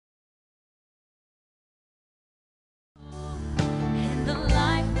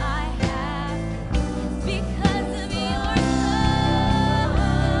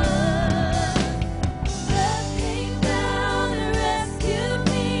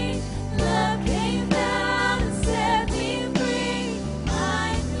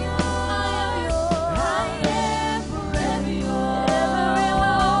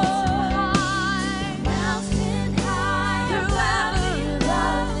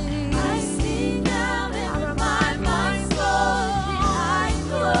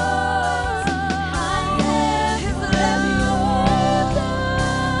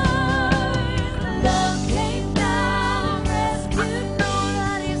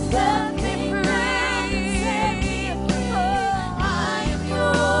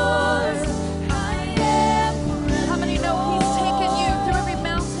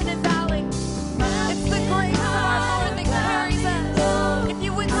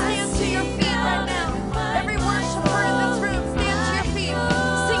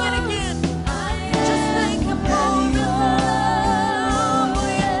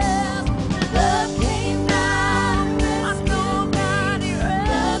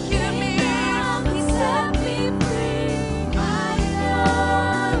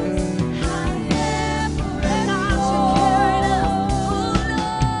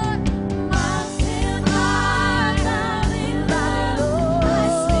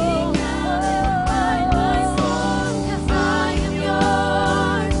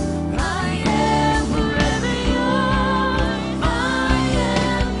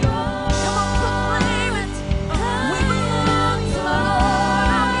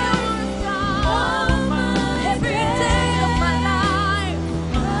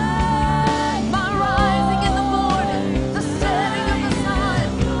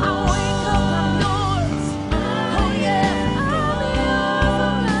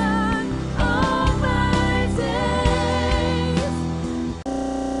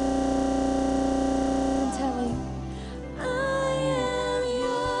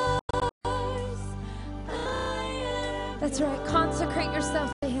That's right. Consecrate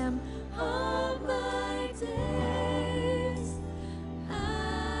yourself to Him. All my days,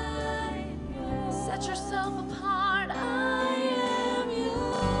 I am yours. Set yourself apart. I am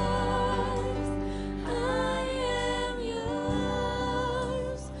yours. I am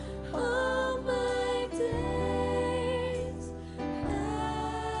yours. All my days, I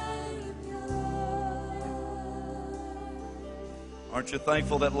am yours. Aren't you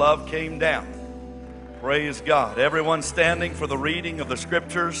thankful that love came down? Praise God. Everyone standing for the reading of the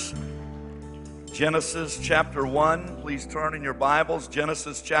scriptures. Genesis chapter 1. Please turn in your Bibles.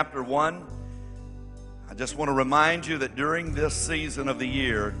 Genesis chapter 1. I just want to remind you that during this season of the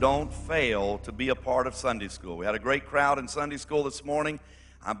year, don't fail to be a part of Sunday school. We had a great crowd in Sunday school this morning.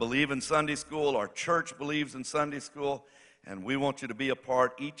 I believe in Sunday school. Our church believes in Sunday school. And we want you to be a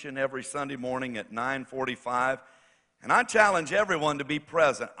part each and every Sunday morning at 9:45. And I challenge everyone to be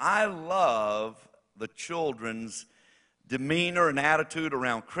present. I love the children's demeanor and attitude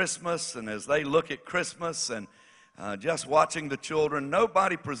around Christmas, and as they look at Christmas and just watching the children,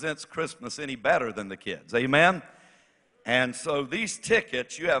 nobody presents Christmas any better than the kids. Amen? And so these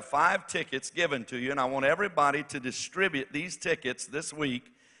tickets, you have 5 tickets given to you, and I want everybody to distribute these tickets this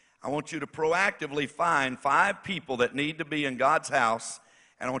week. I want you to proactively find 5 people that need to be in God's house,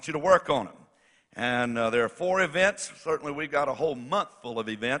 and I want you to work on them. And there are 4 events. Certainly we've got a whole month full of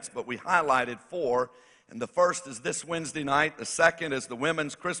events, but we highlighted 4. And the first is this Wednesday night. The second is the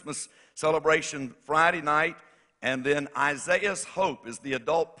Women's Christmas Celebration Friday night. And then Isaiah's Hope is the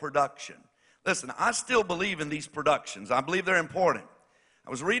adult production. Listen, I still believe in these productions. I believe they're important. I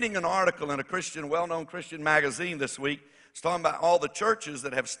was reading an article in a well-known Christian magazine this week. It's talking about all the churches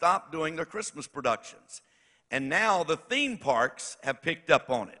that have stopped doing their Christmas productions. And now the theme parks have picked up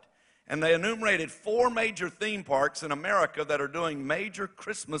on it. And they enumerated 4 major theme parks in America that are doing major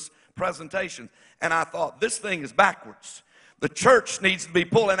Christmas presentations. And I thought, this thing is backwards. The church needs to be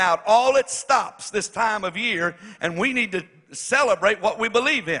pulling out all its stops this time of year, and we need to celebrate what we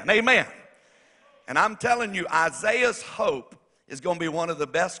believe in. Amen. And I'm telling you, Isaiah's Hope is going to be one of the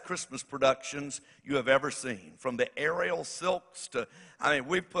best Christmas productions you have ever seen. From the aerial silks to,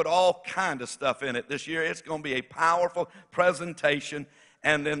 we've put all kind of stuff in it this year. It's going to be a powerful presentation.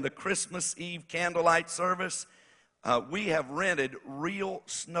 And then the Christmas Eve candlelight service, we have rented real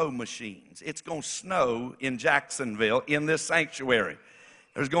snow machines. It's going to snow in Jacksonville in this sanctuary.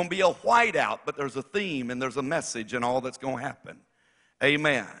 There's going to be a whiteout, but there's a theme and there's a message and all that's going to happen.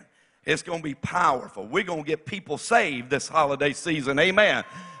 Amen. It's going to be powerful. We're going to get people saved this holiday season. Amen.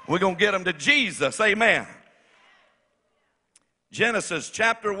 We're going to get them to Jesus. Amen. Genesis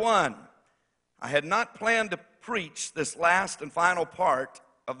chapter 1. I had not planned to preach this last and final part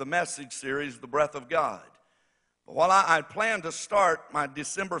of the message series, The Breath of God. But while I planned to start my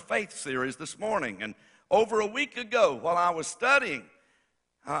December Faith series this morning, and over a week ago while I was studying,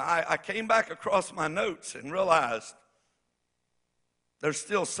 I came back across my notes and realized there's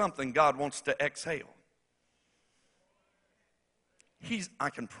still something God wants to exhale.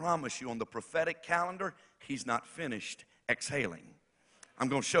 I can promise you on the prophetic calendar, He's not finished exhaling. I'm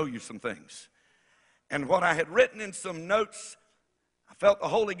going to show you some things. And what I had written in some notes, I felt the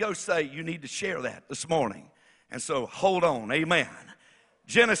Holy Ghost say, you need to share that this morning. And so hold on, amen.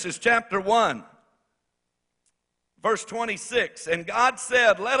 Genesis chapter 1, Verse 26, and God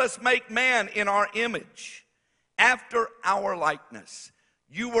said, let us make man in our image, after our likeness.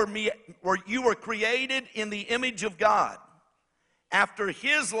 You were created in the image of God, after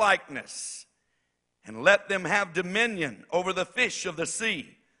his likeness. And let them have dominion over the fish of the sea,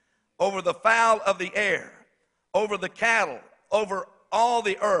 over the fowl of the air, over the cattle, over all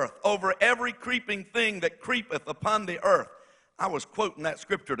the earth, over every creeping thing that creepeth upon the earth. I was quoting that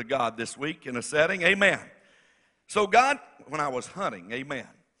scripture to God this week in a setting. Amen. So God, when I was hunting, amen,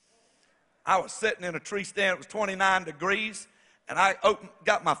 I was sitting in a tree stand. It was 29 degrees. And I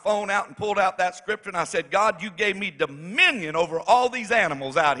got my phone out and pulled out that scripture. And I said, God, you gave me dominion over all these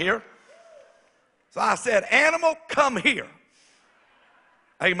animals out here. So I said, animal, come here.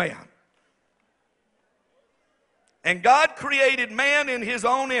 Amen. And God created man in his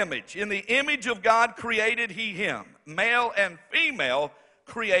own image. In the image of God created he him. Male and female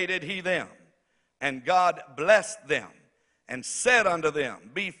created he them. And God blessed them and said unto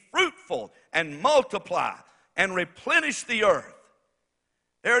them, be fruitful and multiply and replenish the earth.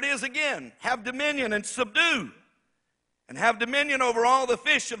 There it is again. Have dominion and subdue. And have dominion over all the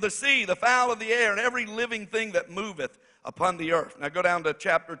fish of the sea, the fowl of the air, and every living thing that moveth upon the earth. Now go down to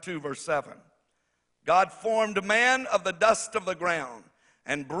chapter 2, verse 7. God formed man of the dust of the ground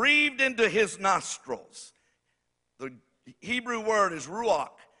and breathed into his nostrils. The Hebrew word is ruach.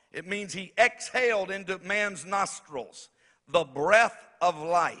 It means he exhaled into man's nostrils the breath of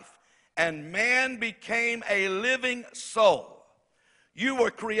life. And man became a living soul. You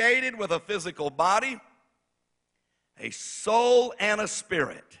were created with a physical body, a soul, and a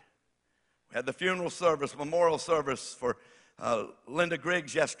spirit. We had the funeral service, memorial service for Linda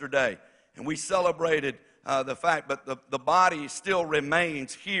Griggs yesterday, and we celebrated the fact that the body still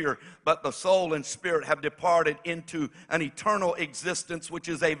remains here, but the soul and spirit have departed into an eternal existence, which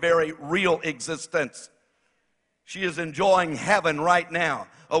is a very real existence. She is enjoying heaven right now,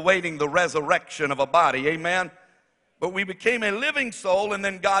 awaiting the resurrection of a body, amen? But we became a living soul, and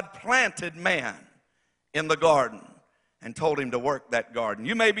then God planted man in the garden and told him to work that garden.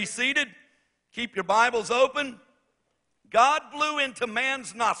 You may be seated. Keep your Bibles open. God blew into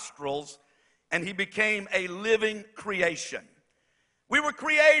man's nostrils, and he became a living creation. We were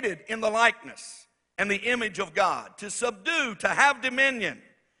created in the likeness and the image of God, to subdue, to have dominion.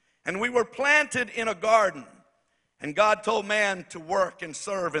 And we were planted in a garden, and God told man to work and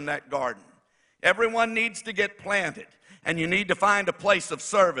serve in that garden. Everyone needs to get planted. And you need to find a place of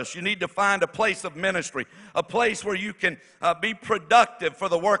service. You need to find a place of ministry, a place where you can be productive for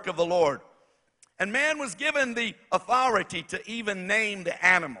the work of the Lord. And man was given the authority to even name the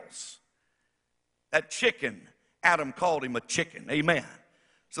animals. That chicken, Adam called him a chicken, amen.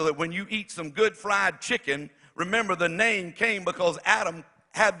 So that when you eat some good fried chicken, remember the name came because Adam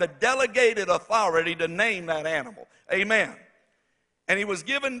had the delegated authority to name that animal, amen. And he was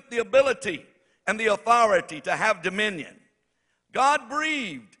given the ability and the authority to have dominion. God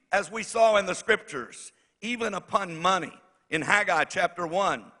breathed, as we saw in the scriptures, even upon money in Haggai chapter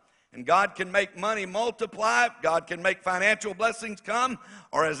 1. And God can make money multiply. God can make financial blessings come.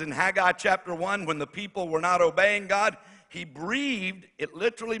 Or as in Haggai chapter 1, when the people were not obeying God, he breathed. It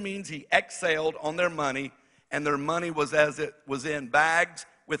literally means he exhaled on their money, and their money was as it was in bags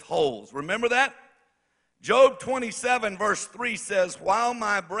with holes. Remember that? Job 27 verse 3 says, while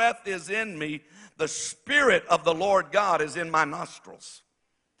my breath is in me, the Spirit of the Lord God is in my nostrils.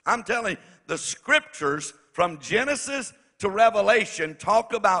 I'm telling you, the scriptures from Genesis to Revelation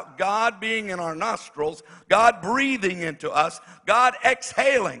talk about God being in our nostrils, God breathing into us, God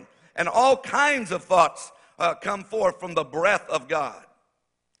exhaling, and all kinds of thoughts come forth from the breath of God.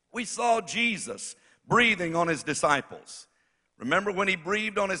 We saw Jesus breathing on his disciples. Remember when he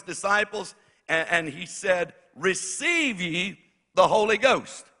breathed on his disciples and he said, receive ye the Holy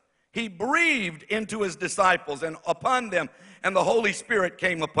Ghost. He breathed into his disciples and upon them, and the Holy Spirit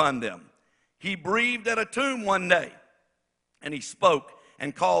came upon them. He breathed at a tomb one day, and he spoke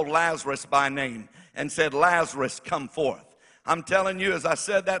and called Lazarus by name and said, Lazarus, come forth. I'm telling you, as I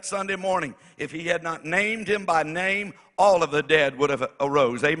said that Sunday morning, if he had not named him by name, all of the dead would have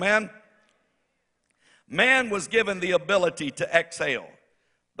arose. Amen? Man was given the ability to exhale.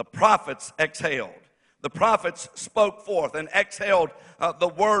 The prophets exhaled. The prophets spoke forth and exhaled the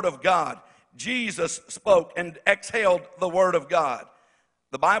word of God. Jesus spoke and exhaled the word of God.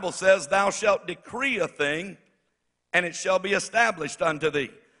 The Bible says, thou shalt decree a thing, and it shall be established unto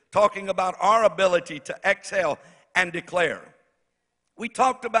thee. Talking about our ability to exhale and declare. We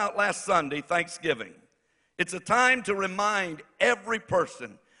talked about last Sunday, Thanksgiving. It's a time to remind every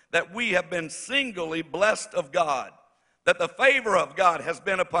person that we have been singly blessed of God, that the favor of God has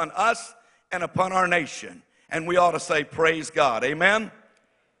been upon us and upon our nation. And we ought to say, praise God. Amen?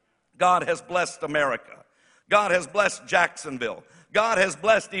 God has blessed America. God has blessed Jacksonville. God has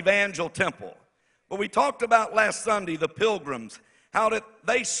blessed Evangel Temple. But we talked about last Sunday the Pilgrims, how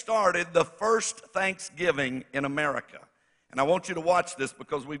they started the first Thanksgiving in America. And I want you to watch this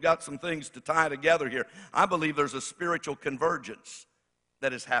because we've got some things to tie together here. I believe there's a spiritual convergence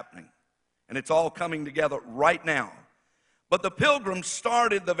that is happening. And it's all coming together right now. But the Pilgrims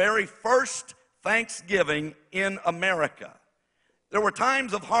started the very first Thanksgiving in America. There were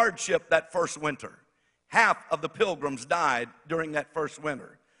times of hardship that first winter. Half of the Pilgrims died during that first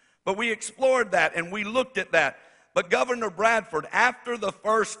winter. But we explored that and we looked at that. But Governor Bradford, after the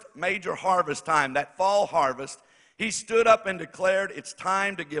first major harvest time, that fall harvest, he stood up and declared it's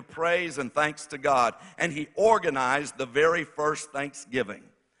time to give praise and thanks to God. And he organized the very first Thanksgiving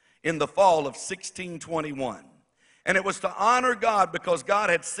in the fall of 1621. And it was to honor God because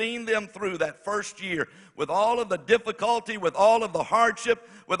God had seen them through that first year with all of the difficulty, with all of the hardship,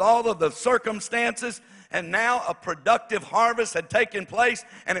 with all of the circumstances. And now a productive harvest had taken place,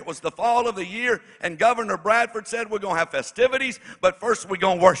 and it was the fall of the year. And Governor Bradford said, we're going to have festivities, but first we're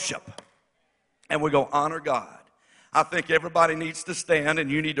going to worship. And we're going to honor God. I think everybody needs to stand,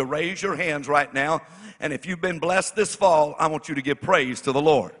 and you need to raise your hands right now. And if you've been blessed this fall, I want you to give praise to the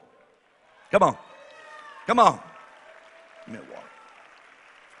Lord. Come on. Come on.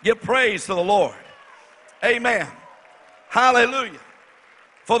 Give praise to the Lord. Amen. Hallelujah.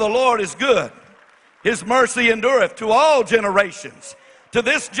 For the Lord is good. His mercy endureth to all generations. To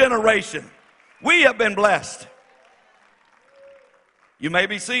this generation, we have been blessed. You may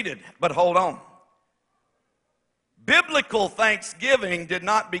be seated, but hold on. Biblical Thanksgiving did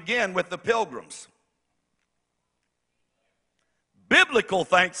not begin with the Pilgrims. Biblical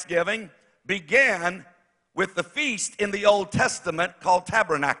Thanksgiving began with the feast in the Old Testament called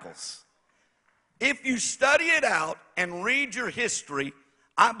Tabernacles. If you study it out and read your history,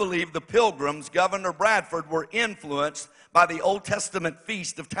 I believe the Pilgrims, Governor Bradford, were influenced by the Old Testament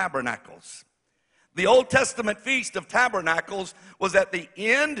Feast of Tabernacles. The Old Testament Feast of Tabernacles was at the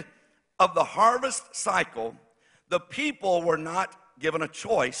end of the harvest cycle. The people were not given a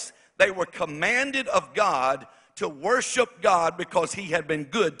choice. They were commanded of God to worship God because he had been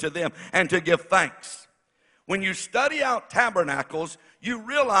good to them and to give thanks. When you study out tabernacles, you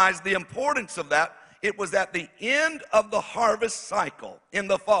realize the importance of that. It was at the end of the harvest cycle in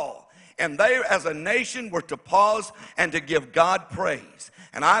the fall. And they, as a nation, were to pause and to give God praise.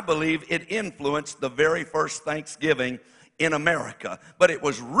 And I believe it influenced the very first Thanksgiving in America. But it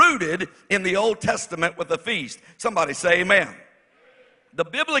was rooted in the Old Testament with a feast. Somebody say amen. The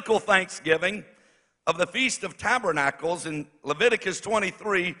biblical Thanksgiving of the Feast of Tabernacles in Leviticus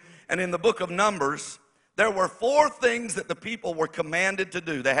 23 and in the book of Numbers, there were 4 things that the people were commanded to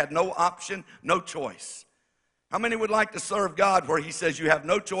do. They had no option, no choice. How many would like to serve God where he says you have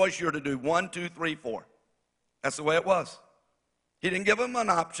no choice, you're to do 1, 2, 3, 4? That's the way it was. He didn't give them an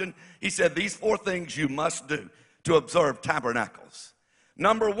option. He said these 4 things you must do to observe tabernacles.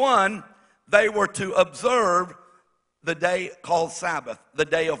 Number 1, they were to observe the day called Sabbath, the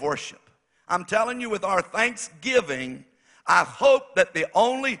day of worship. I'm telling you, with our Thanksgiving, I hope that the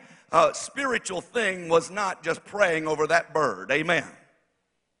only spiritual thing was not just praying over that bird. Amen.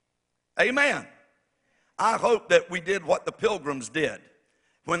 Amen. I hope that we did what the Pilgrims did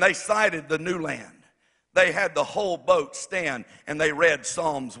when they sighted the new land. They had the whole boat stand and they read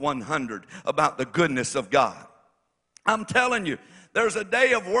Psalms 100 about the goodness of God. I'm telling you, there's a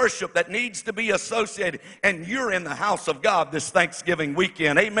day of worship that needs to be associated, and you're in the house of God this Thanksgiving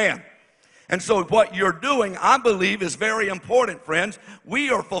weekend. Amen. And so what you're doing, I believe, is very important, friends.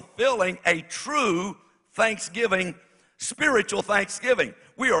 We are fulfilling a true Thanksgiving, spiritual Thanksgiving.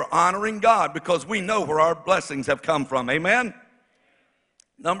 We are honoring God because we know where our blessings have come from. Amen?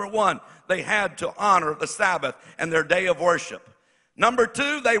 Number 1, they had to honor the Sabbath and their day of worship. Number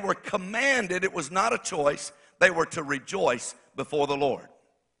 2, they were commanded, it was not a choice, they were to rejoice before the Lord.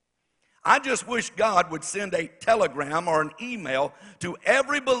 I just wish God would send a telegram or an email to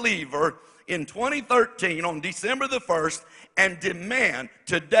every believer in 2013 on December the 1st and demand,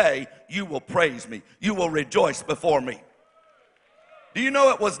 today you will praise me. You will rejoice before me. Do you know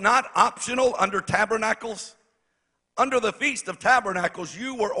it was not optional under tabernacles? Under the Feast of Tabernacles,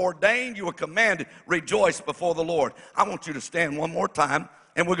 you were ordained, you were commanded, rejoice before the Lord. I want you to stand one more time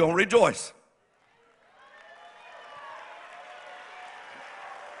and we're going to rejoice.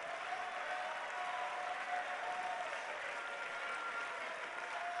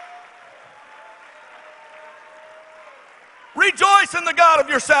 Rejoice in the God of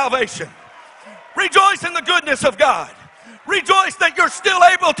your salvation. Rejoice in the goodness of God. Rejoice that you're still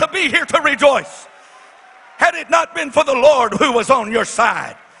able to be here to rejoice. had it not been for the Lord who was on your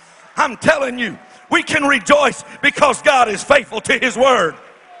side. I'm telling you, we can rejoice because God is faithful to his word.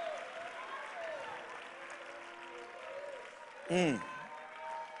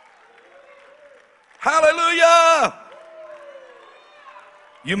 Hallelujah.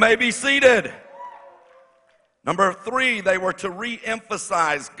 You may be seated. Number 3, they were to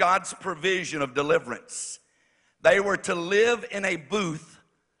re-emphasize God's provision of deliverance. They were to live in a booth,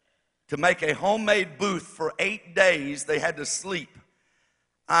 to make a homemade booth for 8 days. They had to sleep.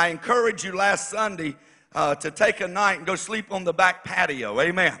 I encouraged you last Sunday to take a night and go sleep on the back patio.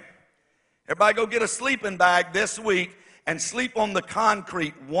 Amen. Everybody go get a sleeping bag this week and sleep on the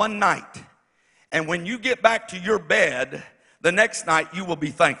concrete one night. And when you get back to your bed the next night, you will be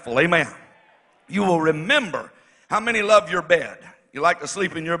thankful. Amen. You will remember. How many love your bed? You like to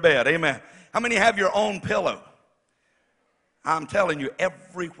sleep in your bed. Amen. How many have your own pillow? I'm telling you,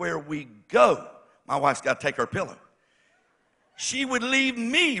 everywhere we go, my wife's got to take her pillow. She would leave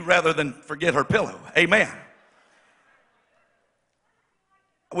me rather than forget her pillow. Amen.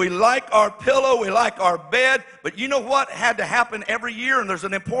 We like our pillow, we like our bed, but you know what had to happen every year? And there's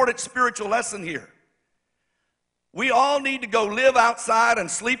an important spiritual lesson here. We all need to go live outside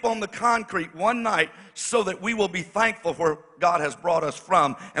and sleep on the concrete one night so that we will be thankful for where God has brought us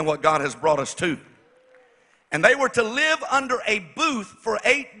from and what God has brought us to. And they were to live under a booth for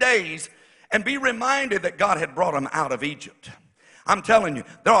 8 days and be reminded that God had brought them out of Egypt. I'm telling you,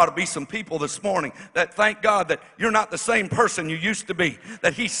 there ought to be some people this morning that thank God that you're not the same person you used to be,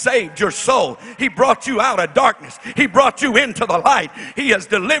 that he saved your soul. He brought you out of darkness. He brought you into the light. He has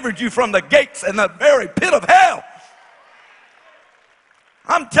delivered you from the gates and the very pit of hell.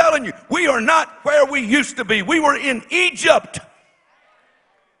 I'm telling you, we are not where we used to be. We were in Egypt.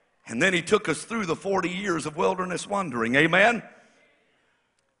 And then he took us through the 40 years of wilderness wandering. Amen?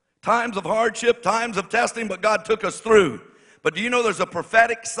 Times of hardship, times of testing, but God took us through. But do you know there's a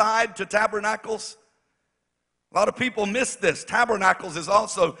prophetic side to tabernacles? A lot of people miss this. Tabernacles is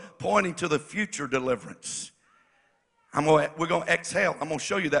also pointing to the future deliverance. We're going to exhale. I'm going to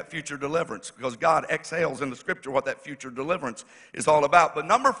show you that future deliverance because God exhales in the scripture what that future deliverance is all about. But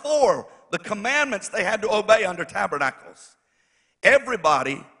number 4, the commandments they had to obey under tabernacles.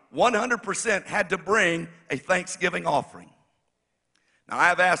 Everybody, 100%, had to bring a thanksgiving offering. Now, I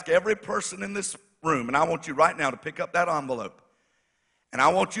have asked every person in this room, and I want you right now to pick up that envelope. And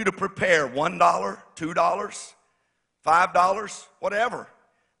I want you to prepare $1, $2, $5, whatever.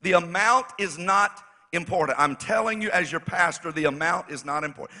 The amount is not important. I'm telling you as your pastor, the amount is not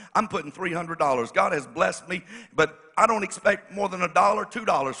important. I'm putting $300. God has blessed me, but I don't expect more than $1,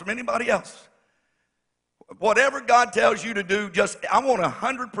 $2 from anybody else. Whatever God tells you to do, I want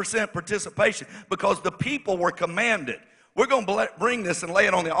 100% participation because the people were commanded. We're going to bring this and lay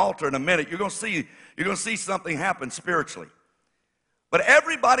it on the altar in a minute. You're going to see something happen spiritually. But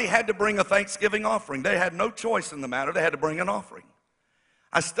everybody had to bring a thanksgiving offering. They had no choice in the matter. They had to bring an offering.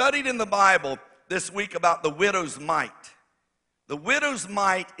 I studied in the Bible this week about the widow's mite. The widow's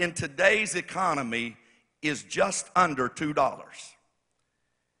mite in today's economy is just under $2.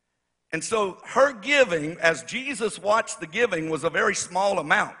 And so her giving, as Jesus watched the giving, was a very small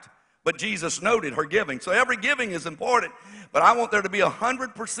amount. But Jesus noted her giving. So every giving is important. But I want there to be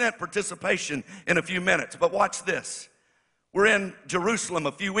 100% participation in a few minutes. But watch this. We're in Jerusalem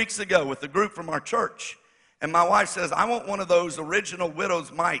a few weeks ago with a group from our church. And my wife says, I want one of those original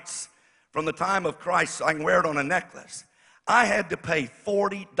widow's mites from the time of Christ so I can wear it on a necklace. I had to pay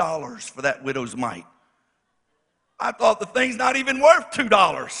 $40 for that widow's mite. I thought the thing's not even worth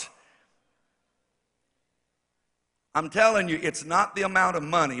 $2. I'm telling you, it's not the amount of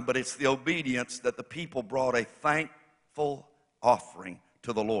money, but it's the obedience that the people brought a thankful offering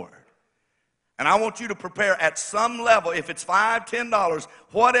to the Lord. And I want you to prepare at some level, if it's $5, $10,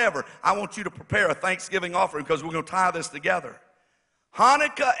 whatever, I want you to prepare a Thanksgiving offering because we're going to tie this together.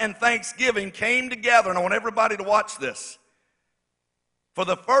 Hanukkah and Thanksgiving came together, and I want everybody to watch this. For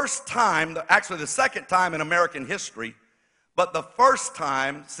the first time, actually the second time in American history, but the first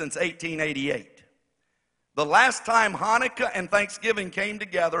time since 1888. The last time Hanukkah and Thanksgiving came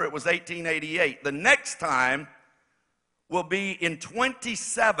together, it was 1888. The next time will be in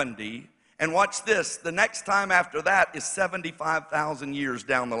 2070. And watch this, the next time after that is 75,000 years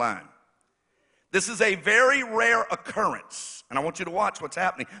down the line. This is a very rare occurrence. And I want you to watch what's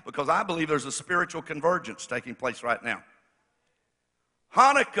happening because I believe there's a spiritual convergence taking place right now.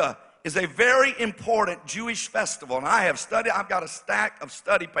 Hanukkah is a very important Jewish festival. And I've got a stack of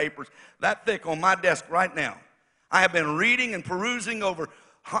study papers that thick on my desk right now. I have been reading and perusing over,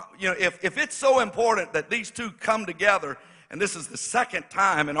 if it's so important that these two come together, and this is the second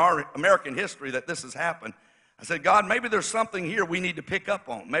time in our American history that this has happened, I said, God, maybe there's something here we need to pick up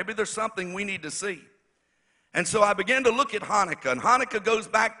on. Maybe there's something we need to see. And so I began to look at Hanukkah, and Hanukkah goes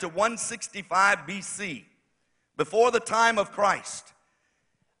back to 165 BC, before the time of Christ.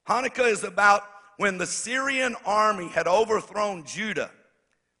 Hanukkah is about when the Syrian army had overthrown Judah.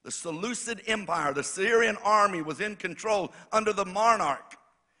 The Seleucid Empire, the Syrian army was in control under the monarch.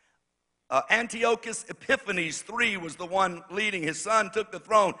 Antiochus Epiphanes III was the one leading. His son took the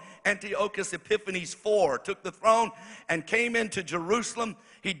throne. Antiochus Epiphanes IV took the throne and came into Jerusalem.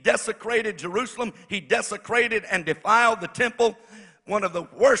 He desecrated Jerusalem. He desecrated and defiled the temple. One of the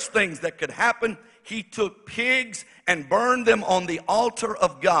worst things that could happen, he took pigs and burned them on the altar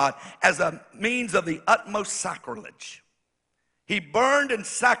of God as a means of the utmost sacrilege. He burned and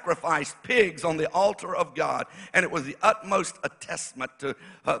sacrificed pigs on the altar of God, and it was the utmost attestment to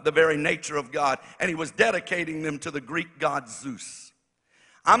the very nature of God, and he was dedicating them to the Greek god Zeus.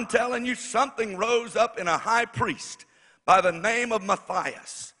 I'm telling you, something rose up in a high priest by the name of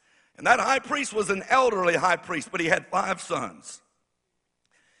Matthias, and that high priest was an elderly high priest, but he had 5 sons.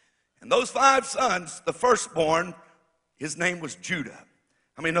 And those 5 sons, the firstborn, his name was Judah.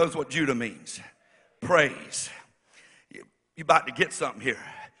 How many knows what Judah means? Praise. You're about to get something here.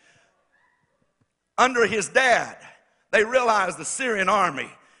 Under his dad, they realized the Syrian army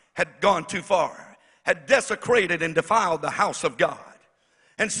had gone too far, had desecrated and defiled the house of God.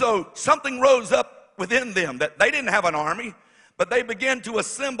 And so something rose up within them that they didn't have an army, but they began to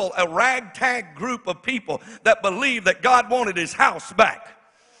assemble a ragtag group of people that believed that God wanted his house back.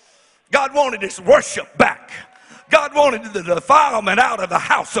 God wanted his worship back. God wanted the defilement out of the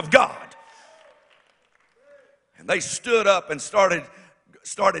house of God. And they stood up and started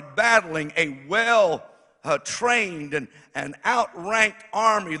battling a well-trained and outranked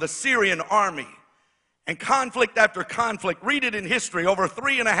army, the Syrian army. And conflict after conflict, read it in history, over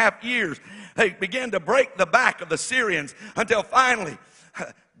 3.5 years, they began to break the back of the Syrians until finally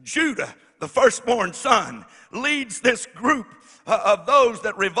Judah, the firstborn son, leads this group of those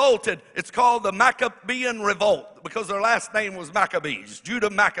that revolted. It's called the Maccabean Revolt because their last name was Maccabees,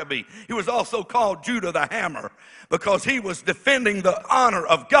 Judah Maccabee. He was also called Judah the Hammer because he was defending the honor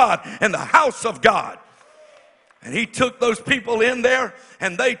of God and the house of God. And he took those people in there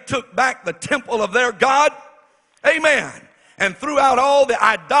and they took back the temple of their God. Amen. And threw out all the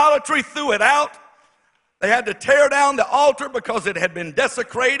idolatry, threw it out. They had to tear down the altar because it had been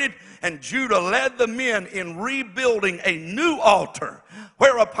desecrated, and Judah led the men in rebuilding a new altar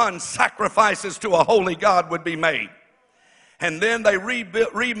whereupon sacrifices to a holy God would be made. And then they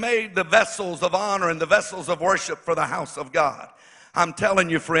remade the vessels of honor and the vessels of worship for the house of God. I'm telling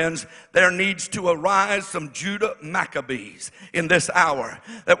you, friends, there needs to arise some Judah Maccabees in this hour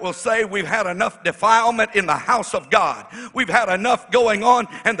that will say we've had enough defilement in the house of God. We've had enough going on,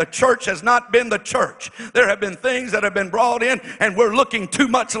 and the church has not been the church. There have been things that have been brought in, and we're looking too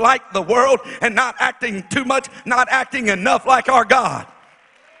much like the world and not acting too much, not acting enough like our God.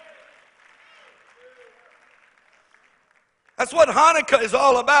 That's what Hanukkah is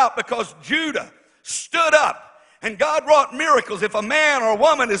all about, because Judah stood up. And God wrought miracles. If a man or a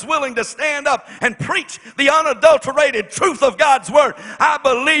woman is willing to stand up and preach the unadulterated truth of God's word, I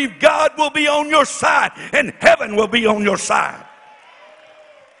believe God will be on your side and heaven will be on your side.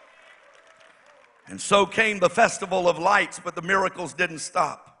 And so came the festival of lights, but the miracles didn't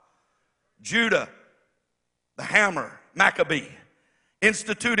stop. Judah, the Hammer, Maccabee,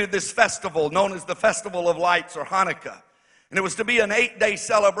 instituted this festival known as the Festival of Lights, or Hanukkah. And it was to be an 8-day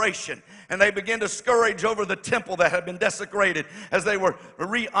celebration. And they began to scourge over the temple that had been desecrated as they were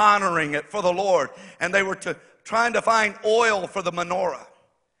re-honoring it for the Lord. And they were trying to find oil for the menorah.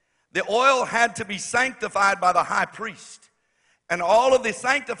 The oil had to be sanctified by the high priest. And all of the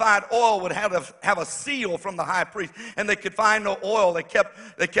sanctified oil would have a seal from the high priest. And they could find no oil. They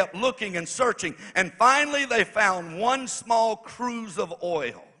kept looking and searching. And finally they found one small cruse of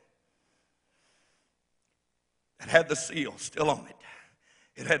oil. It had the seal still on it.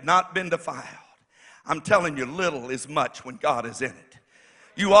 It had not been defiled. I'm telling you, little is much when God is in it.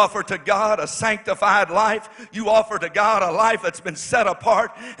 You offer to God a sanctified life. You offer to God a life that's been set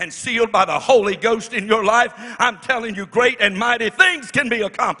apart and sealed by the Holy Ghost in your life. I'm telling you, great and mighty things can be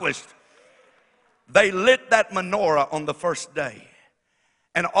accomplished. They lit that menorah on the first day.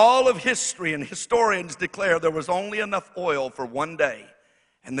 And all of history and historians declare there was only enough oil for one day,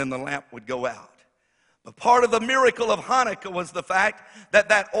 and then the lamp would go out. But part of the miracle of Hanukkah was the fact that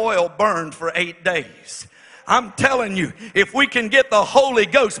that oil burned for 8 days. I'm telling you, if we can get the Holy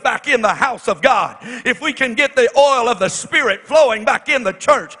Ghost back in the house of God, if we can get the oil of the Spirit flowing back in the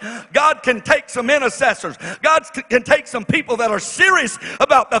church, God can take some intercessors. God can take some people that are serious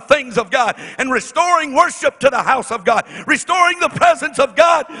about the things of God and restoring worship to the house of God, restoring the presence of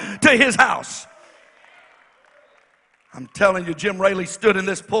God to his house. I'm telling you, Jim Raley stood in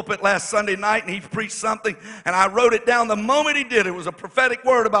this pulpit last Sunday night and he preached something, and I wrote it down the moment he did. It was a prophetic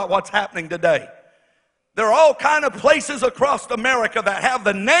word about what's happening today. There are all kind of places across America that have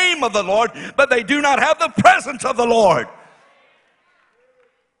the name of the Lord, but they do not have the presence of the Lord.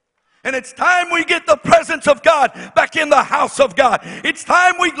 And it's time we get the presence of God back in the house of God. It's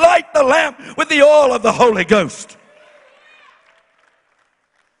time we light the lamp with the oil of the Holy Ghost.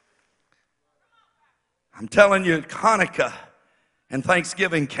 I'm telling you, Hanukkah and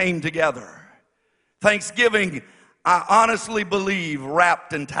Thanksgiving came together. Thanksgiving, I honestly believe,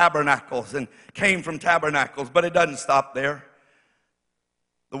 wrapped in tabernacles and came from tabernacles, but it doesn't stop there.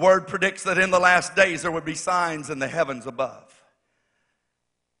 The word predicts that in the last days there would be signs in the heavens above.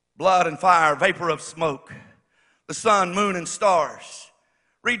 Blood and fire, vapor of smoke, the sun, moon, and stars.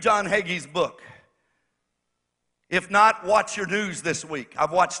 Read John Hagee's book. If not, watch your news this week.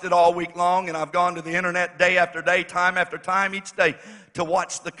 I've watched it all week long, and I've gone to the internet day after day, time after time, each day to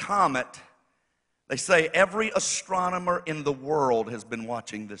watch the comet. They say every astronomer in the world has been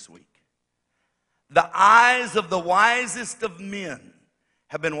watching this week. The eyes of the wisest of men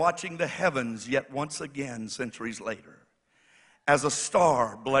have been watching the heavens yet once again centuries later as a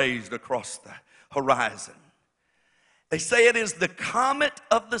star blazed across the horizon. They say it is the comet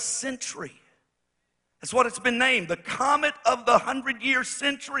of the century. That's what it's been named, the comet of the 100-year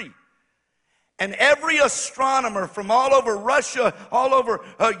century. And every astronomer from all over Russia, all over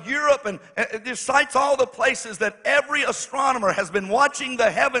Europe, and it cites all the places that every astronomer has been watching the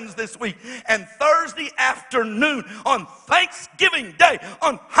heavens this week. And Thursday afternoon, on Thanksgiving Day,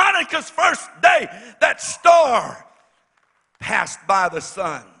 on Hanukkah's first day, that star passed by the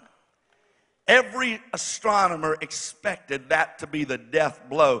sun. Every astronomer expected that to be the death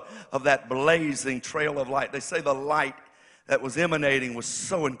blow of that blazing trail of light. They say the light that was emanating was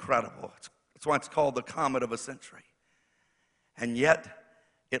so incredible. That's why it's called the comet of a century. And yet,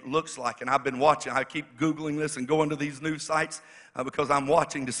 it looks like, and I've been watching, I keep Googling this and going to these news sites because I'm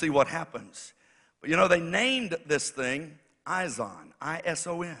watching to see what happens. But you know, they named this thing ISON,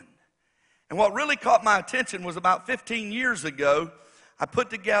 I-S-O-N. And what really caught my attention was about 15 years ago, I put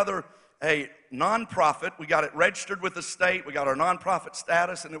together a nonprofit. We got it registered with the state. We got our nonprofit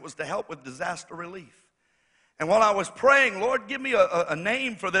status, and it was to help with disaster relief. And while I was praying, Lord, give me a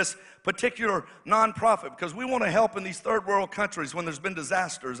name for this particular nonprofit, because we want to help in these third world countries when there's been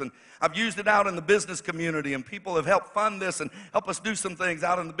disasters. And I've used it out in the business community, and people have helped fund this and help us do some things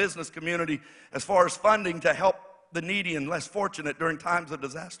out in the business community as far as funding to help the needy and less fortunate during times of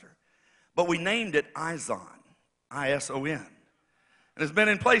disaster. But we named it ISON, I-S-O-N. And it's been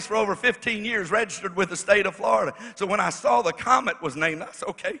in place for over 15 years, registered with the state of Florida. So when I saw the comet was named, I said,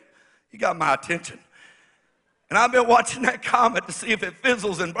 okay, you got my attention. And I've been watching that comet to see if it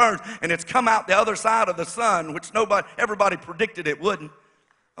fizzles and burns. And it's come out the other side of the sun, which everybody predicted it wouldn't.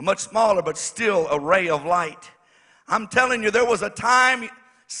 A much smaller, but still a ray of light. I'm telling you, there was a time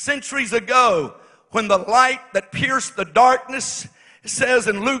centuries ago when the light that pierced the darkness, it says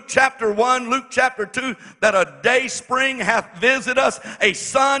in Luke chapter 1, Luke chapter 2, that a day spring hath visited us, a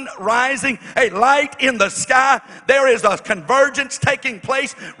sun rising, a light in the sky. There is a convergence taking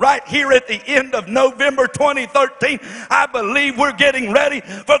place right here at the end of November 2013. I believe we're getting ready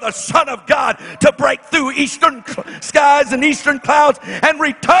for the Son of God to break through eastern skies and eastern clouds and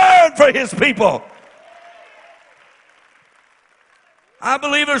return for his people. I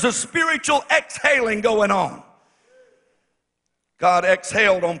believe there's a spiritual exhaling going on. God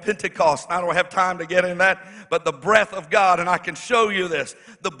exhaled on Pentecost. I don't have time to get in that, but the breath of God, and I can show you this,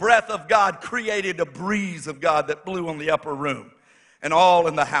 the breath of God created a breeze of God that blew on the upper room and all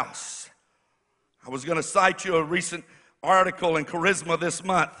in the house. I was going to cite you a recent article in Charisma this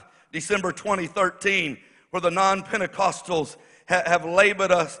month, December 2013, where the non-Pentecostals have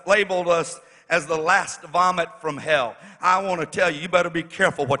labeled us as the last vomit from hell. I want to tell you, you better be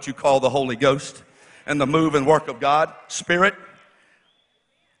careful what you call the Holy Ghost and the move and work of God, Spirit.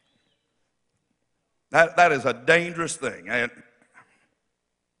 That is a dangerous thing. And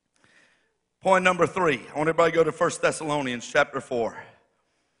point number 3. I want everybody to go to 1 Thessalonians chapter 4.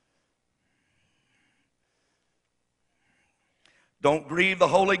 Don't grieve the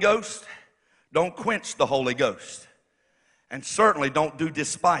Holy Ghost. Don't quench the Holy Ghost. And certainly don't do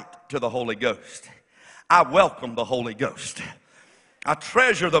despite to the Holy Ghost. I welcome the Holy Ghost. I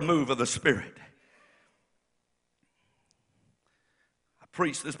treasure the move of the Spirit.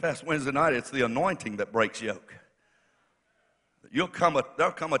 preached this past Wednesday night, it's the anointing that breaks yoke. There'll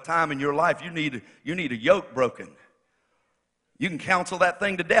come a time in your life you need a yoke broken. You can counsel that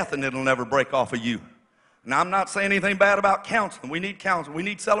thing to death and it'll never break off of you. Now, I'm not saying anything bad about counseling. We need counseling. We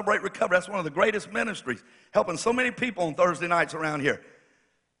need to Celebrate Recovery. That's one of the greatest ministries, helping so many people on Thursday nights around here.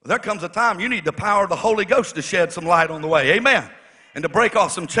 There comes a time you need the power of the Holy Ghost to shed some light on the way. Amen. And to break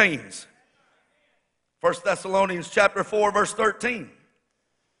off some chains. 1 Thessalonians chapter 4, verse 13.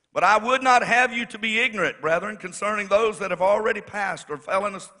 But I would not have you to be ignorant, brethren, concerning those that have already passed or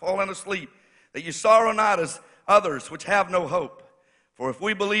fallen asleep, that you sorrow not as others which have no hope. For if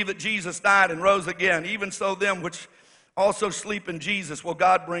we believe that Jesus died and rose again, even so them which also sleep in Jesus will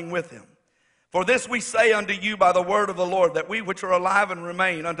God bring with him. For this we say unto you by the word of the Lord, that we which are alive and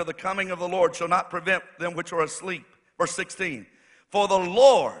remain unto the coming of the Lord shall not prevent them which are asleep. Verse 16. For the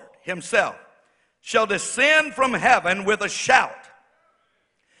Lord himself shall descend from heaven with a shout.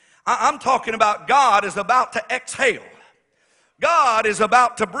 I'm talking about God is about to exhale. God is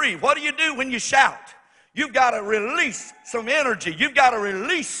about to breathe. What do you do when you shout? You've got to release some energy. You've got to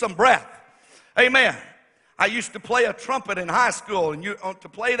release some breath. Amen. I used to play a trumpet in high school, and to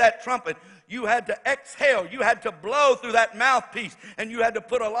play that trumpet, you had to exhale. You had to blow through that mouthpiece, and you had to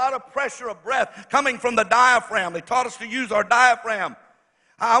put a lot of pressure of breath coming from the diaphragm. They taught us to use our diaphragm.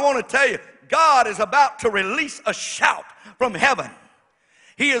 I want to tell you, God is about to release a shout from heaven.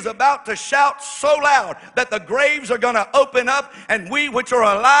 He is about to shout so loud that the graves are going to open up, and we which are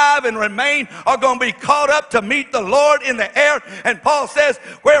alive and remain are going to be caught up to meet the Lord in the air. And Paul says,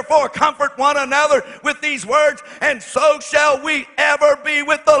 wherefore comfort one another with these words, and so shall we ever be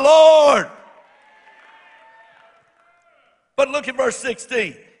with the Lord. But look at verse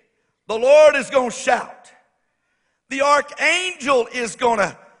 16. The Lord is going to shout. The archangel is going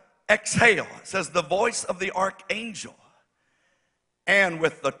to exhale. It says the voice of the archangel. And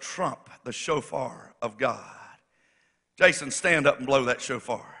with the trump, the shofar of God. Jason, stand up and blow that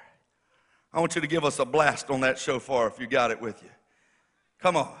shofar. I want you to give us a blast on that shofar if you got it with you.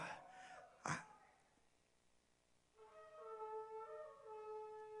 Come on.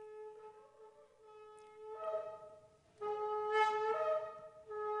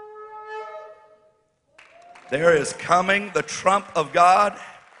 There is coming the trump of God.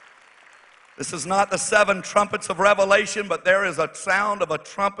 This is not the 7 trumpets of Revelation, but there is a sound of a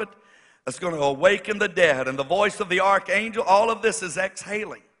trumpet that's going to awaken the dead. And the voice of the archangel, all of this is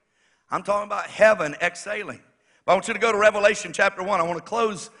exhaling. I'm talking about heaven exhaling. But I want you to go to Revelation chapter 1. I want to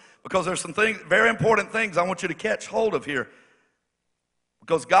close because there's some things, very important things I want you to catch hold of here.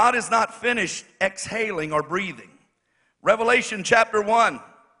 Because God is not finished exhaling or breathing. Revelation chapter 1.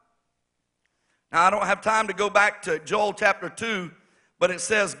 Now, I don't have time to go back to Joel chapter 2. But it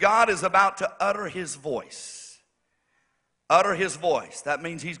says God is about to utter his voice. Utter his voice. That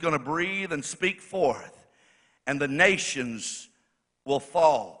means he's going to breathe and speak forth. And the nations will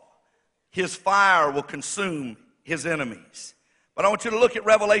fall. His fire will consume his enemies. But I want you to look at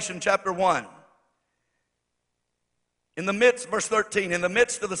Revelation chapter 1. In the midst, verse 13, in the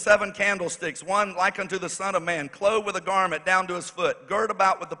midst of the 7 candlesticks, one like unto the Son of Man, clothed with a garment down to his foot, girt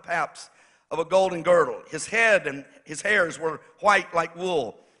about with the paps of a golden girdle. His head and his hairs were white like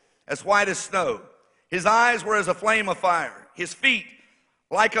wool, as white as snow. His eyes were as a flame of fire. His feet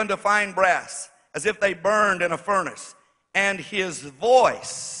like unto fine brass, as if they burned in a furnace. And his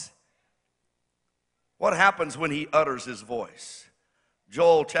voice. What happens when he utters his voice?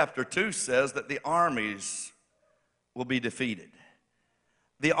 Joel chapter 2 says that the armies will be defeated.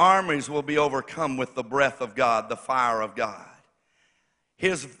 The armies will be overcome with the breath of God, the fire of God.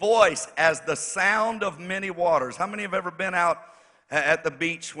 His voice as the sound of many waters. How many have ever been out at the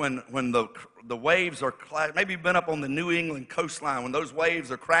beach when the waves are, maybe you've been up on the New England coastline when those waves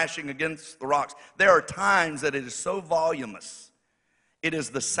are crashing against the rocks? There are times that it is so voluminous. It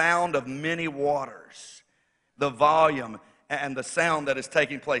is the sound of many waters. The volume and the sound that is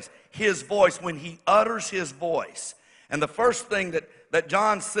taking place. His voice, when he utters his voice. And the first thing that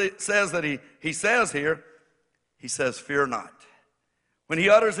John says that he says here, he says, fear not. When he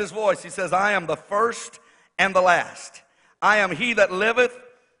utters his voice, he says, I am the first and the last. I am he that liveth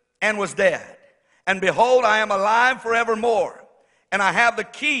and was dead. And behold, I am alive forevermore. And I have the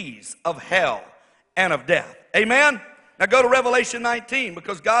keys of hell and of death. Amen? Now go to Revelation 19,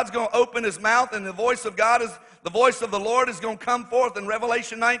 because God's going to open his mouth, and the voice of God is, the voice of the Lord is going to come forth in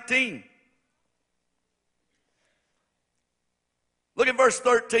Revelation 19. Look at verse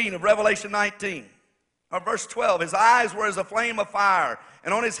 13 of Revelation 19. Or verse 12, his eyes were as a flame of fire,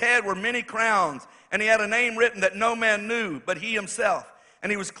 and on his head were many crowns, and he had a name written that no man knew but he himself. And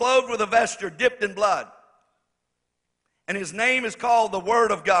he was clothed with a vesture dipped in blood. and his name is called the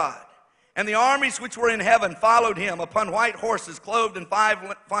Word of God. And the armies which were in heaven followed him upon white horses, clothed in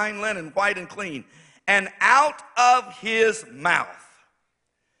fine linen, white and clean. And out of his mouth.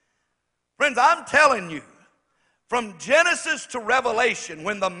 Friends, I'm telling you, from Genesis to Revelation,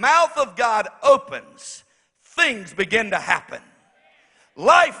 when the mouth of God opens, things begin to happen.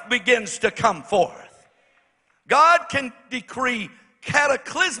 Life begins to come forth. God can decree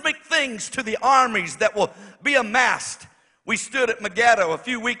cataclysmic things to the armies that will be amassed. We stood at Megiddo a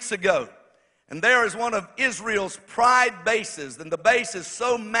few weeks ago, and there is one of Israel's pride bases, and the base is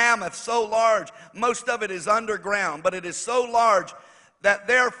so mammoth, so large, most of it is underground, but it is so large that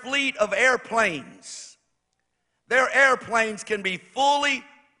their fleet of airplanes, their airplanes can be fully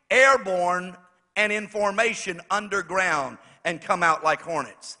airborne and in formation underground and come out like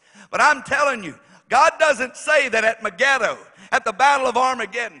hornets. But I'm telling you, God doesn't say that at Megiddo, at the Battle of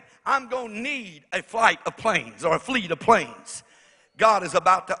Armageddon, I'm going to need a flight of planes or a fleet of planes. God is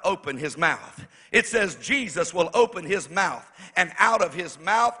about to open his mouth. It says Jesus will open his mouth, and out of his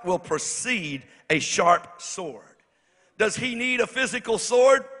mouth will proceed a sharp sword. Does he need a physical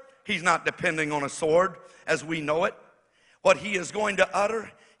sword? He's not depending on a sword as we know it. What he is going to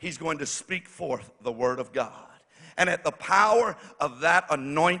utter, he's going to speak forth the word of God. And at the power of that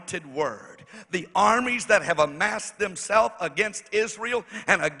anointed word, the armies that have amassed themselves against Israel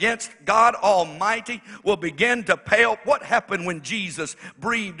and against God Almighty will begin to pale. What happened when Jesus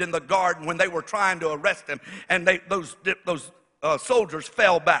breathed in the garden when they were trying to arrest him and those soldiers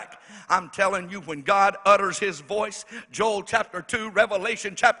fell back? I'm telling you, when God utters his voice, Joel chapter 2,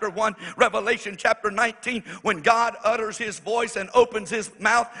 Revelation chapter 1, Revelation chapter 19, when God utters his voice and opens his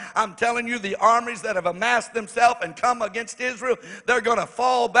mouth, I'm telling you, the armies that have amassed themselves and come against Israel, they're going to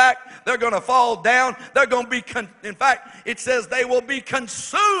fall back, they're going to fall down, they're going to be, in fact, it says they will be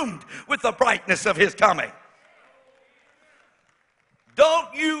consumed with the brightness of his coming.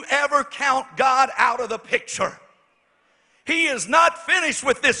 Don't you ever count God out of the picture. He is not finished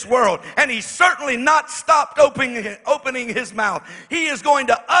with this world, and he's certainly not stopped opening his mouth. He is going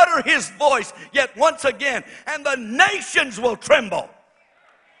to utter his voice yet once again, and the nations will tremble.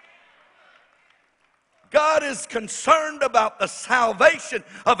 God is concerned about the salvation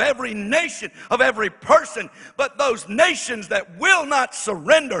of every nation, of every person, but those nations that will not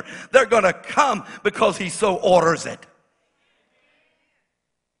surrender, they're going to come because he so orders it.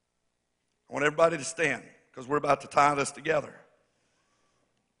 I want everybody to stand, because we're about to tie this together.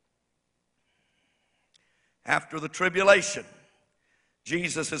 After the tribulation,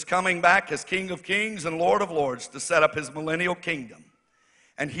 Jesus is coming back as King of Kings and Lord of Lords to set up his millennial kingdom.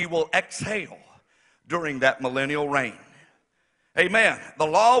 And he will exhale during that millennial reign. Amen. The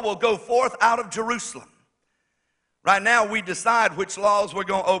law will go forth out of Jerusalem. Right now we decide which laws we're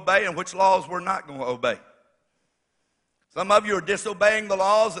going to obey and which laws we're not going to obey. Some of you are disobeying the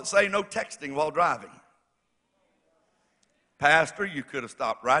laws that say no texting while driving. Pastor, you could have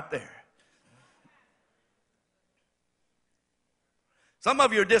stopped right there. Some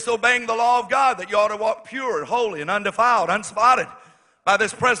of you are disobeying the law of God that you ought to walk pure, holy, and undefiled, unspotted by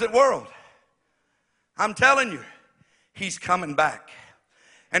this present world. I'm telling you, he's coming back.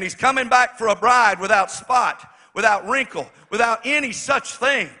 And he's coming back for a bride without spot, without wrinkle, without any such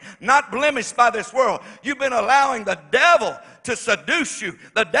thing, not blemished by this world. You've been allowing the devil to seduce you,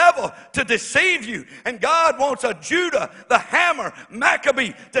 the devil to deceive you. And God wants a Judah, the hammer,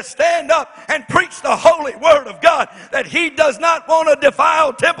 Maccabee, to stand up and preach the holy word of God, that he does not want a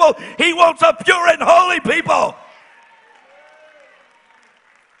defiled temple. He wants a pure and holy people.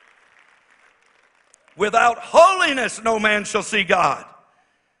 Without holiness, no man shall see God.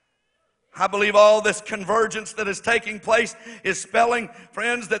 I believe all this convergence that is taking place is spelling,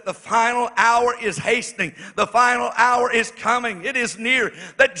 friends, that the final hour is hastening. The final hour is coming. It is near.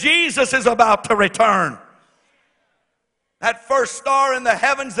 That Jesus is about to return. That first star in the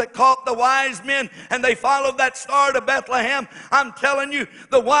heavens that caught the wise men, and they followed that star to Bethlehem. I'm telling you,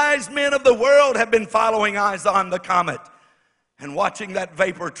 the wise men of the world have been following eyes on the comet and watching that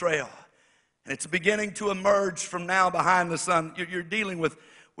vapor trail. And it's beginning to emerge from now behind the sun. You're dealing with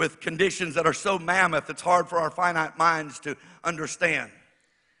conditions that are so mammoth, it's hard for our finite minds to understand.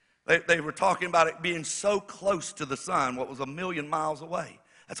 They were talking about it being so close to the sun, what was 1 million miles away.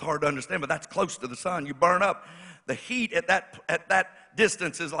 That's hard to understand, but that's close to the sun. You burn up. The heat at that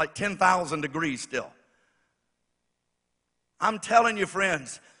distance is like 10,000 degrees still. I'm telling you,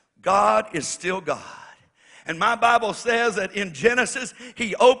 friends, God is still God. And my Bible says that in Genesis,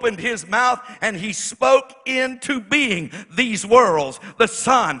 he opened his mouth and he spoke into being these worlds, the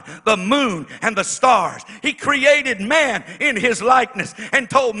sun, the moon, and the stars. He created man in his likeness and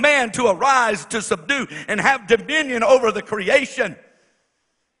told man to arise, to subdue, and have dominion over the creation.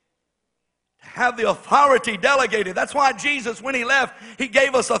 Have the authority delegated. That's why Jesus, when he left, he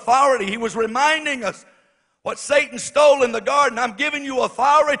gave us authority. He was reminding us what Satan stole in the garden. I'm giving you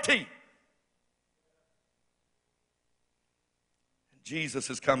authority. Jesus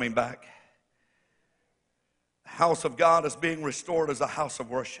is coming back. The house of God is being restored as a house of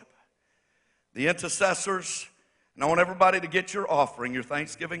worship. The intercessors, and I want everybody to get your offering, your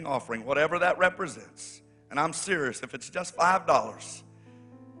Thanksgiving offering, whatever that represents. And I'm serious, if it's just $5,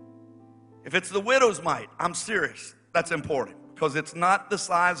 if it's the widow's mite, I'm serious. That's important because it's not the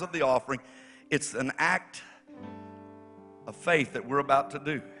size of the offering. It's an act of faith that we're about to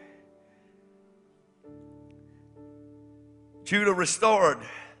do. Judah restored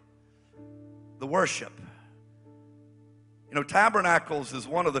the worship. You know, tabernacles is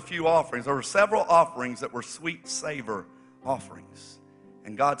one of the few offerings. There were several offerings that were sweet savor offerings.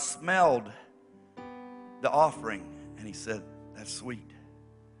 And God smelled the offering and he said, that's sweet.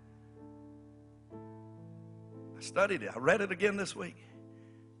 I studied it. I read it again this week.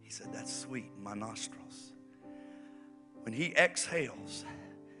 He said, that's sweet in my nostrils. When he exhales,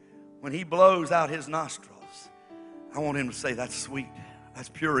 when he blows out his nostrils, I want him to say, that's sweet. That's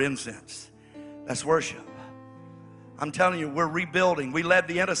pure incense. That's worship. I'm telling you, we're rebuilding. We led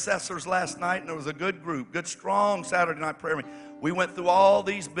the intercessors last night, and there was a good group, good, strong Saturday night prayer meeting. We went through all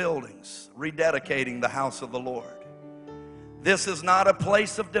these buildings, rededicating the house of the Lord. This is not a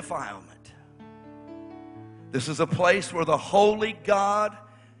place of defilement. This is a place where the holy God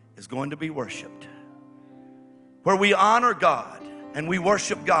is going to be worshiped, where we honor God and we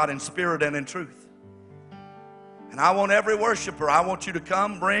worship God in spirit and in truth. And I want every worshiper, I want you to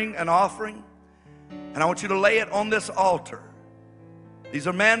come bring an offering, and I want you to lay it on this altar. These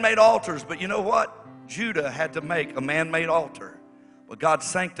are man-made altars, but you know what? Judah had to make a man-made altar, but God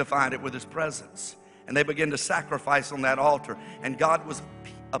sanctified it with his presence. And they began to sacrifice on that altar, and God was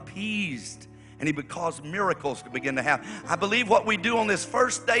appeased, and he caused miracles to begin to happen. I believe what we do on this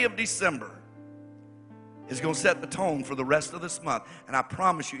first day of December is going to set the tone for the rest of this month. And I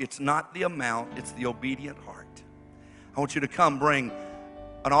promise you, it's not the amount, it's the obedient heart. I want you to come bring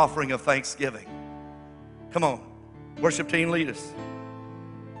an offering of thanksgiving. Come on, worship team, lead us.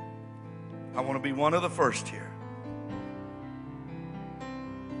 I want to be one of the first here.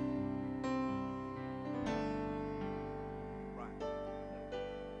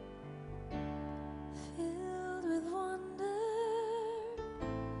 Filled with wonder,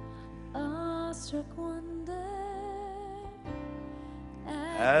 awestruck wonder,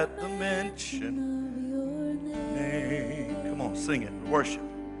 At the mention of your name. Come on, sing it, worship.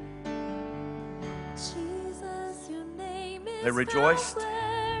 Jesus, your name is They rejoiced.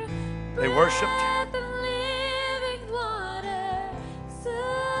 power, They worshiped. breath of living water,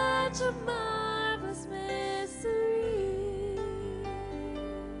 such a marvelous mystery.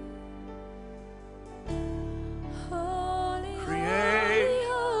 Holy, Create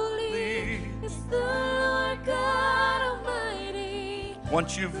holy, holy is the Lord God Almighty.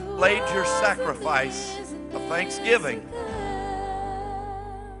 Once you've laid your sacrifice of thanksgiving,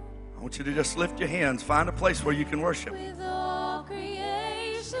 I want you to just lift your hands. Find a place where you can worship. With all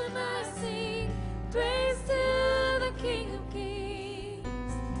creation I sing praise to the King of Kings.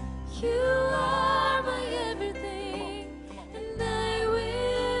 You are my everything, and I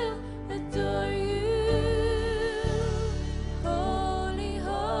will adore you. Holy,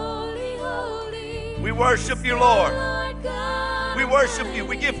 holy, holy. We worship you, Lord. Lord God We worship you.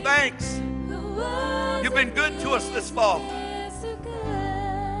 We give thanks. who was You've been good to us this fall. years ago.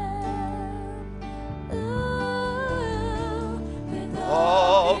 Oh, with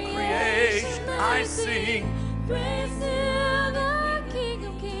All creation I sing. praise to the King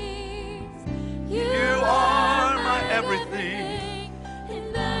of Kings. You are my everything.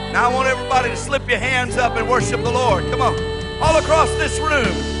 and I Now I want everybody to slip your hands up and worship the Lord. Come on. All across this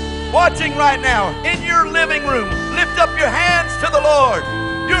room, watching right now, in your living room, lift up your hands to the Lord.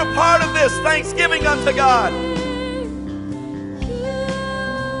 You're a part of this Thanksgiving unto God.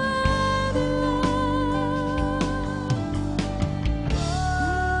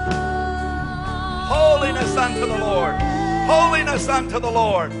 Holiness unto the Lord. Holiness unto the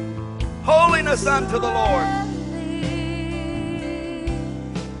Lord. Holiness unto the Lord.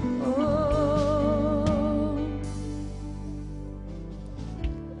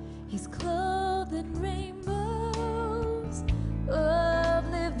 He's clothed in rainbows of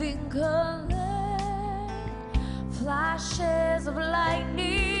living color.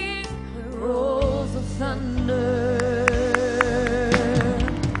 thunder.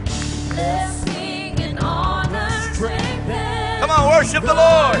 Blessing and honor, strength and Come on, worship the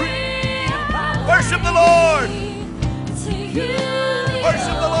Lord. Worship the Lord. to you.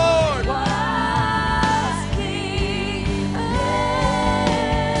 Worship the Lord. Wise King.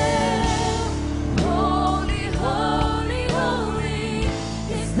 Holy, holy, holy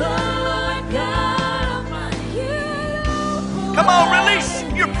is the Lord God Almighty. Come on, release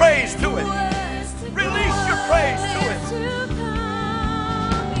your praise to it. Release your praise to it.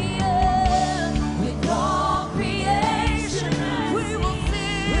 With all creation, we will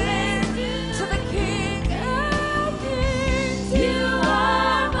sing to the King of Kings. You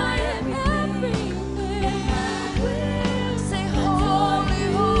are my everything. Say, holy,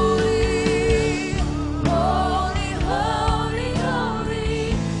 holy, holy, holy, holy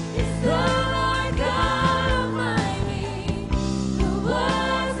is the Lord God Almighty, who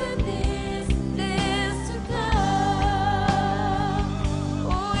was and is to come.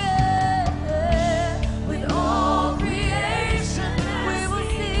 Oh yeah, with all creation we will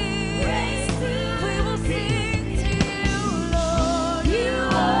sing to you, Lord. You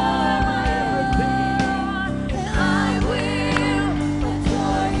are my everything, and I will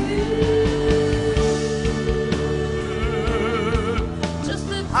adore you. Just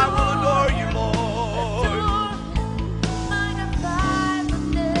I will adore you, Lord. magnify the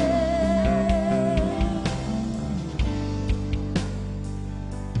name.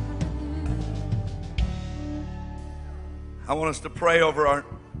 I want us to pray over our.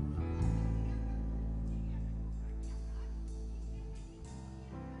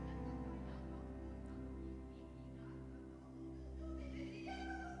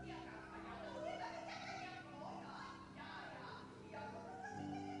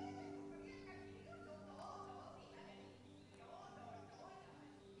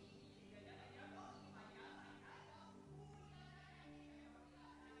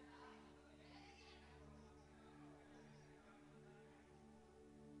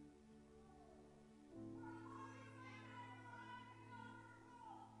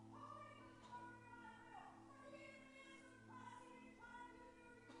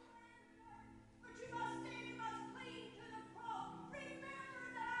 But you must stand, you must cling to the cross. Remember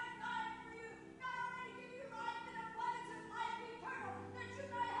that I died for you, not only to give you life and abundance and life eternal, that you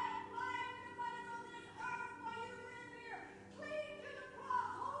may have life and abundance on this earth while you live here. Cling to the cross,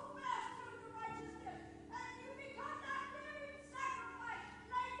 hold fast to the righteousness, and you become that living sacrifice.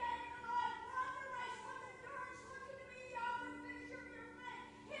 Lay down your life, run the race with endurance, looking to be the author and finisher of your faith.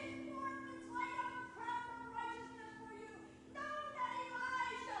 His ornaments laid out a crown of righteousness for you. Know that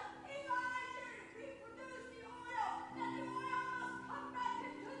Elijah reproduced the oil, and the oil must come back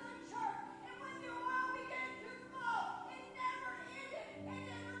into the church. And when the oil began to flow, it never ended. And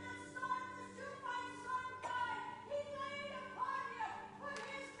then when the Shunammite son died, he laid upon him, put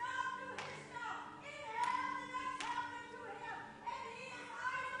his mouth to his mouth, inhaled and exhaled into him, and his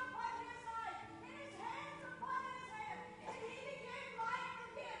eyes upon his eyes, and his hands upon his hands, and he became life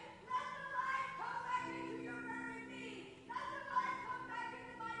again. Let the life come back into your very being. Let the life come back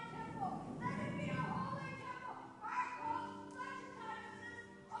into my temple. Let it be a holy temple. Our cross, such a time as this,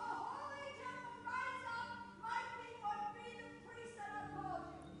 a holy temple. Rise up, my people, and be the priest that I called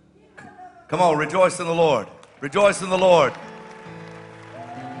you. Come on, rejoice in the Lord. Rejoice in the Lord.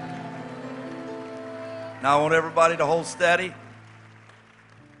 Now I want everybody to hold steady.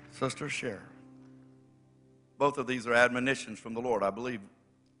 Sister, share. Both of these are admonitions from the Lord, I believe.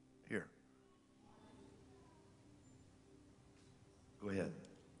 Here. Go ahead.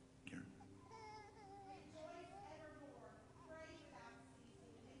 Karen. Rejoice evermore, pray without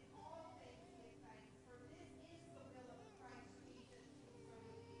ceasing, in all things give thanks, for this is the will of Christ Jesus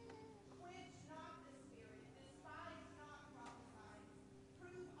concerning you. Quench not the spirit, despise not prophesying,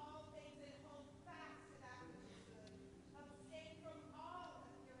 prove all things and hold fast to that which is good. Abstain from all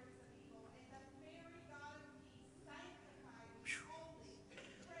appearance of evil, and the very God of peace sanctify you wholly.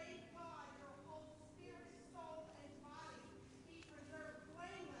 Pray God your whole spirit, soul, and body be preserved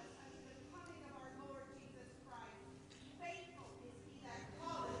blameless unto the coming of our Lord Jesus Christ. Faithful is he that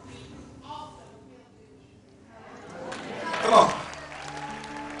calleth thee, who also will do it. Come on.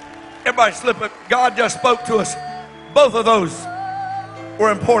 Everybody slip it. God just spoke to us. Both of those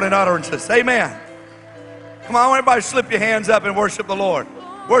were important utterances. Amen. Come on, everybody slip your hands up and worship the Lord.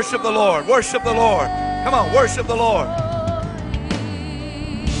 Worship the Lord. Worship the Lord. Come on, worship the Lord.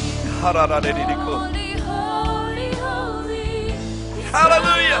 Holy, holy, holy is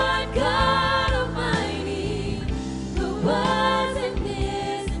Hallelujah. the Lord God Almighty, who was and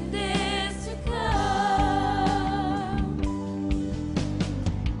is to come.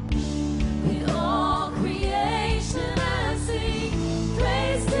 With all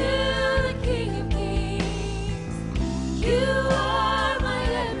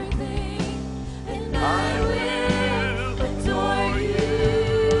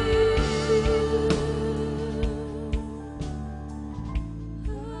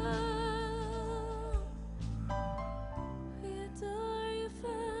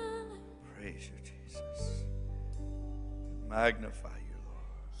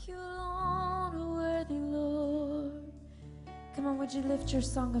You alone are worthy, Lord. Come on, would you lift your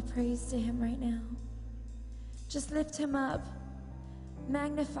song of praise to him right now? Just lift him up.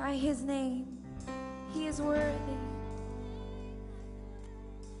 Magnify his name. He is worthy.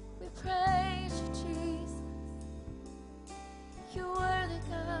 We praise you, Jesus. You're worthy,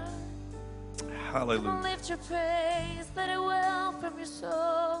 God. Come on, Hallelujah. lift your praise. Let it well from your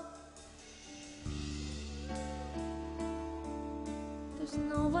soul. There's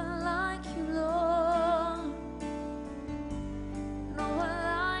no one like you, Lord. No one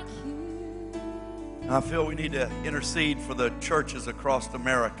like you. I feel we need to intercede for the churches across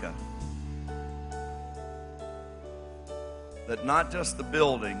America. That not just the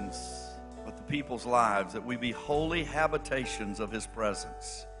buildings, but the people's lives, that we be holy habitations of his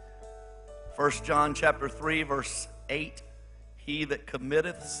presence. 1 John chapter 3, verse 8, he that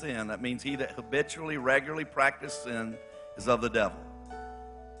committeth sin, that means he that habitually, regularly practices sin, is of the devil.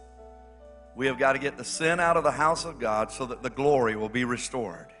 We have got to get the sin out of the house of God so that the glory will be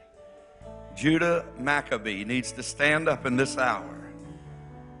restored. Judah Maccabee needs to stand up in this hour.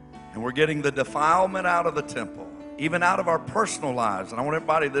 And we're getting the defilement out of the temple, even out of our personal lives. And I want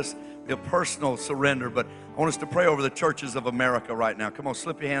everybody this be a personal surrender, but I want us to pray over the churches of America right now. Come on,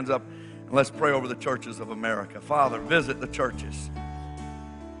 slip your hands up and let's pray over the churches of America. Father, visit the churches.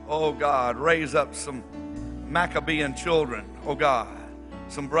 Oh God, raise up some Maccabean children. Oh God,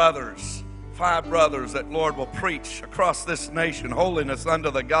 some brothers, 5 brothers that, Lord, will preach across this nation holiness unto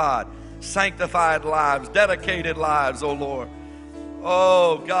the God, sanctified lives, dedicated lives, oh Lord.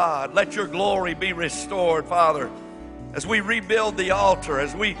 Oh God, let your glory be restored, Father, as we rebuild the altar,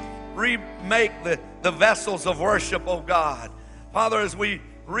 as we remake the vessels of worship, oh God. Father, as we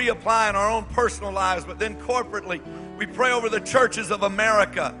reapply in our own personal lives, but then corporately, we pray over the churches of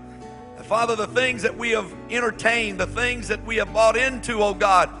America. Father, the things that we have entertained, the things that we have bought into, oh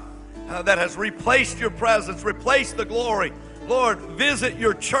God, that has replaced your presence, replaced the glory. Lord, visit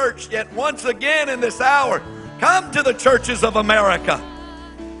your church yet once again in this hour. Come to the churches of America.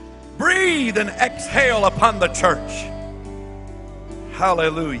 Breathe and exhale upon the church.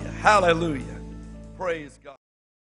 Hallelujah. Hallelujah. Praise God.